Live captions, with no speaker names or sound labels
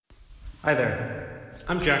Hi there,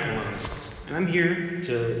 I'm Jack Malone, and I'm here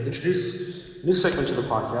to introduce a new segment to the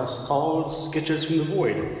podcast called Sketches from the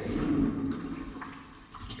Void.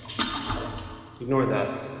 Ignore that.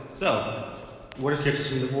 So, what are sketches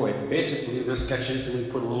from the void? Basically, they're sketches and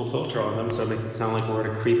we put a little filter on them so it makes it sound like we're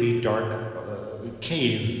in a creepy, dark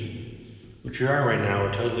cave, which we are right now.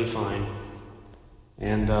 We're totally fine.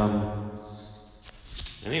 And,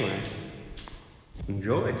 anyway,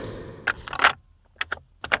 enjoy.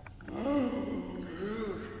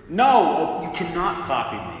 No! You cannot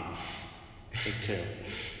copy me. Take two.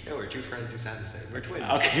 No, we're two friends who sound the same. We're twins.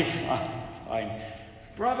 Okay, fine.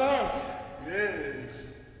 Brother! Yes.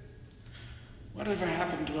 Whatever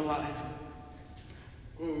happened to Eliza?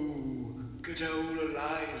 Oh, good old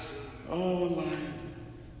Eliza. Oh, Eliza.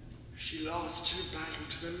 She lost her battle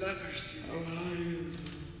to the lepers.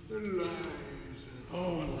 Eliza.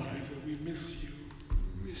 Oh, Eliza, we miss you.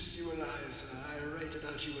 Miss you, Eliza. I write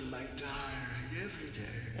about you in my diary every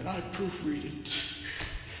day. And I proofread it.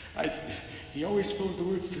 He always spells the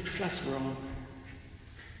word success wrong.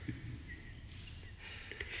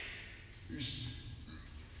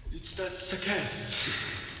 It's not success.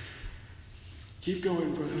 Keep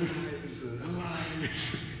going, brother. Eliza.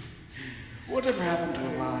 Whatever happened to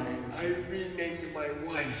Eliza? I renamed my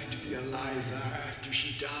wife to be Eliza after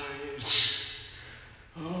she died.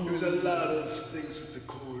 Oh. There was a lot of things with the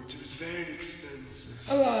court. It was very expensive.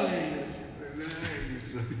 Eliza.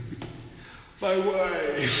 My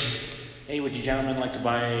wife. Hey, would you gentlemen like to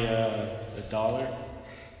buy a dollar?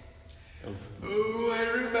 Oh, I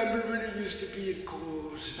remember when it used to be in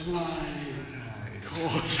court.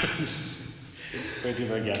 Court. Wait, do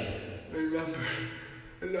that again. I remember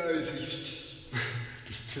Eliza used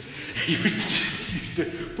to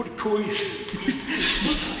put coins.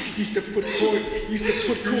 Used to put coins.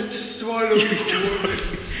 to swallow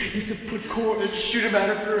coins. Used to put coins. And shoot him out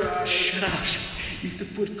of her eyes. Shut up. Used to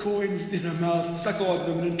put coins in her mouth, suckle on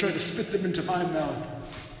them, and then try to spit them into my mouth.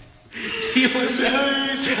 See what's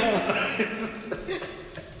Eliza.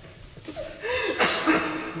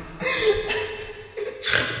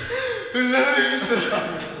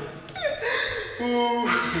 Oh,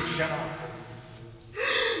 shut up.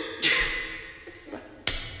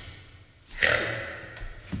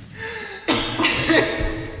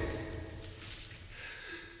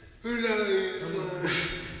 Eliza.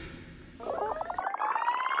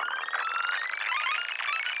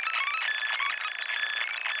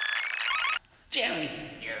 Jerry.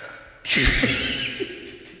 Yeah.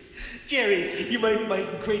 Jerry, you're my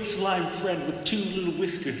great slime friend with two little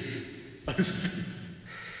whiskers.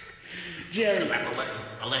 Jerry. I'm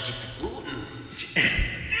allergic to gluten.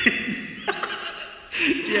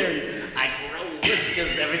 Jerry. I grow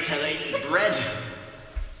whiskers every time I eat bread.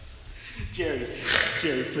 Jerry,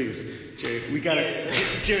 please. Jerry, we got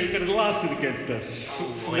a lawsuit against us.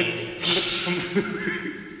 Oh, wait.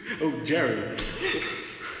 Oh, Jerry.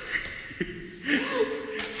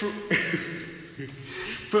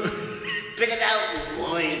 Spit it out,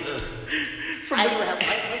 Lloyd. Why do you have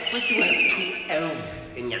two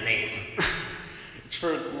L's in your name? It's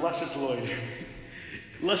for Luscious Lloyd.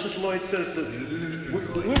 Luscious Lloyd says that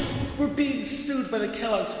we're being sued by the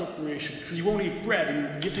Kellogg's Corporation because you won't eat bread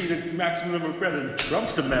and you have to eat a maximum number of bread in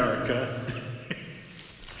Trump's America.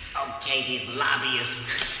 Okay, these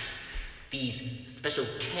lobbyists. These Special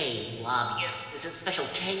K lobbyists. Is it Special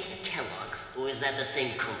K or Kellogg's? Or is that the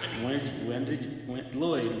same company? I'm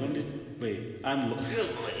Lloyd. You're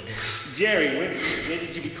Lloyd. Jerry, when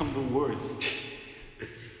did you become the worst?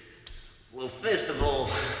 Well, first of all...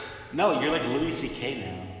 No, you're like Louis C.K.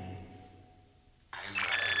 now. I'm not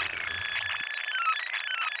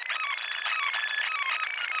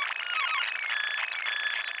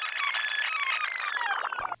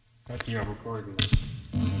That's your recording.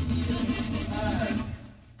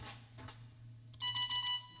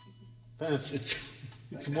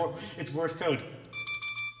 It's Morse code.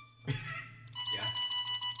 Yeah.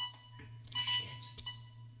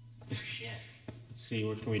 Shit. Let's see,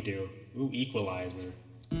 what can we do? Ooh, equalizer.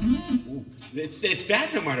 Ooh, it's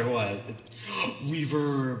bad no matter what.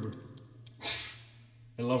 Reverb.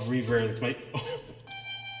 I love reverb. It's my.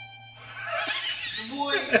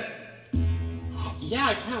 Boy. Yeah,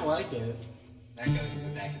 I kind of like it. That goes in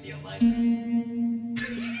the back of the Eliza.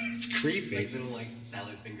 It's creepy. Like little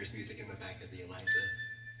salad fingers music in the back of the Eliza.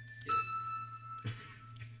 Let's get it.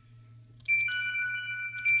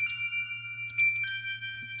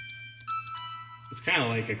 It's kind of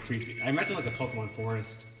like a creepy. I imagine like a Pokemon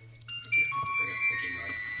forest.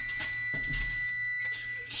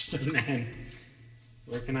 Man,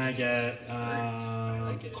 where can I get I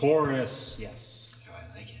like it. chorus? Yes. That's how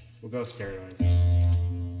I like it. We'll go stereoids.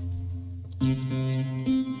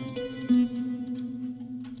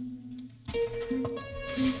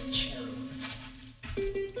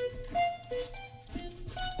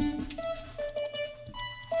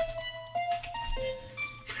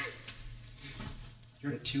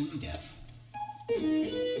 You're tune deaf.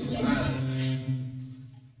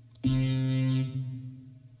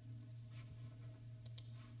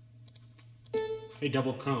 Hey,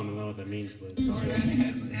 double cone. I don't know what that means, but it's alright.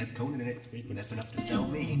 It has cone in it. That's enough to sell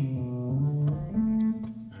me.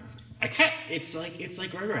 I can't. It's like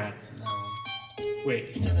Rugrats. No. Wait.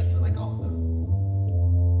 You said that for like all of them.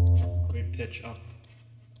 Wait, pitch up.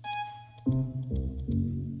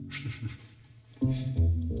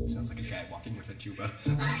 Sounds like a guy walking with a tuba.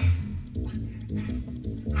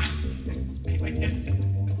 I like it.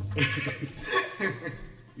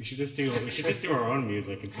 We should just do our own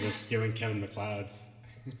music instead of stealing Kevin MacLeod's.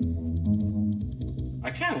 I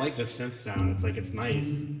kind of like the synth sound. It's nice.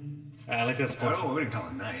 I like that it's called. I wouldn't call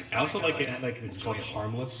it nice. I also like it. It's called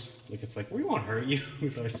harmless. Like it's like we won't hurt you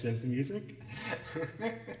with our synth music.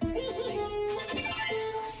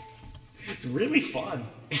 It's really fun.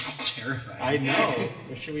 It's terrifying. I know.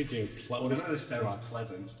 What should we do? None of this sounds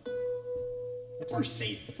pleasant. Or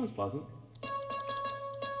safe. That sounds pleasant.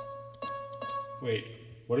 Wait,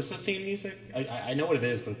 what is the theme music? I know what it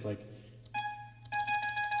is, but it's like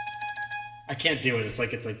I can't do it. It's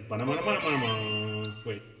like wait.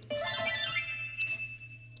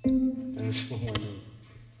 And it's one more note.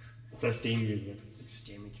 It's our theme music. It's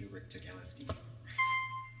Stanley Kubrick took LSD.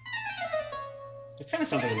 It kind of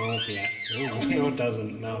sounds like a normal piano. Ooh, no, it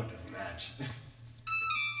doesn't. No, it doesn't match.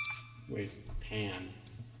 Wait, pan.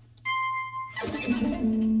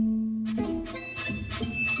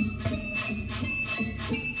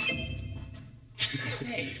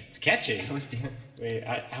 Hey, it's catchy. I was damn. Wait,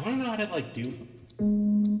 I want to know how to like do.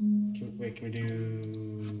 Can we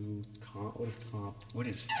do comp? What is comp? What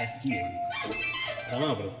is heating? I don't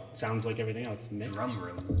know, but it sounds like everything else. Mixed. Drum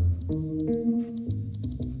room.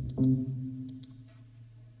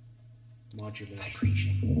 Modulation.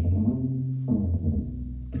 Vibration.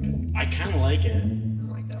 I kind of like it. I don't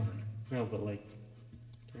like that one. No, but like,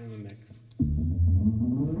 turn on the mix.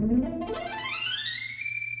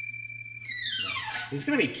 This is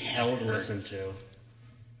gonna be hell to listen to.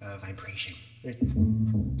 Vibration. Wait.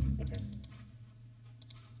 Okay.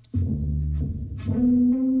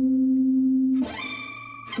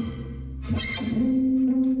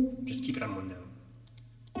 Just keep it on one note.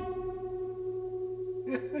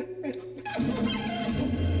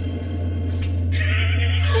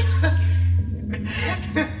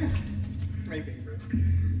 It's my favorite.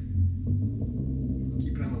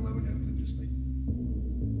 Keep it on the low notes and just like.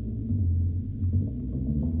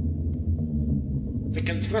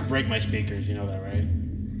 It's gonna break my speakers, you know that, right?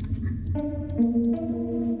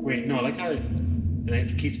 Wait, no, I like how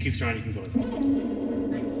it keeps around. You can go like.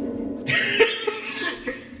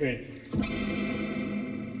 Wait,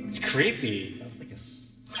 it's creepy. Sounds like a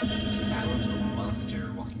sound of a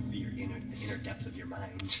monster walking through your inner depths of your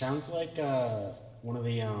mind. Sounds like one of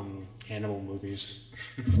the Hannibal movies.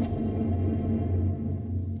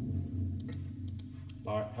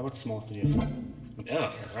 How about small studio?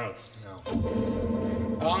 Ugh, gross. No.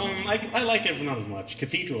 I like it, but not as much.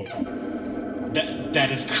 Cathedral.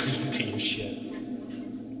 That is creepy as shit.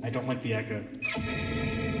 I don't like the echo.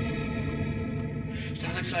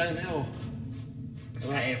 Sounds like Silent Hill.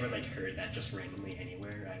 If I ever like heard that just randomly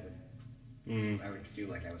anywhere, I would feel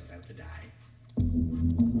like I was about to die.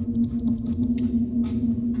 And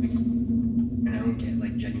I don't get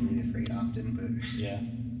like genuinely afraid often, but Yeah.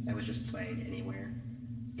 that was just playing anywhere.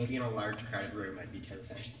 Being in a large crowded room, I'd be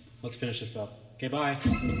terrified. Let's finish this up. Okay, bye.